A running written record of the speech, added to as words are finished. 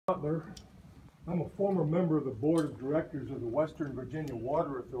Cutler. I'm a former member of the board of directors of the Western Virginia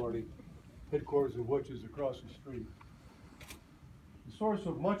Water Authority, headquarters of which is across the street. The source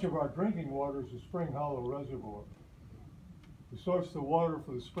of much of our drinking water is the Spring Hollow Reservoir. The source of the water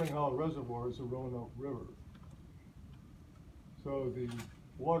for the Spring Hollow Reservoir is the Roanoke River. So the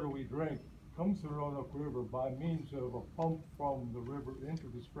water we drink comes to the Roanoke River by means of a pump from the river into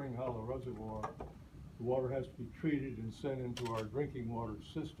the Spring Hollow Reservoir. The water has to be treated and sent into our drinking water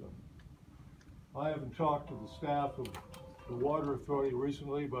system. I haven't talked to the staff of the Water Authority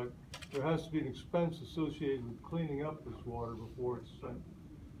recently, but there has to be an expense associated with cleaning up this water before it's sent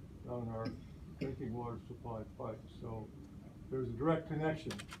down our drinking water supply pipes. So there's a direct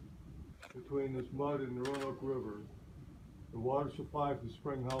connection between this mud in the Roanoke River, the water supply for the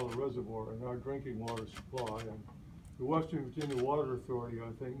Spring Hollow Reservoir, and our drinking water supply. And the Western Virginia Water Authority,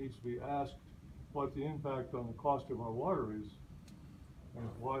 I think, needs to be asked what the impact on the cost of our water is and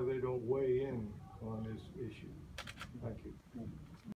why they don't weigh in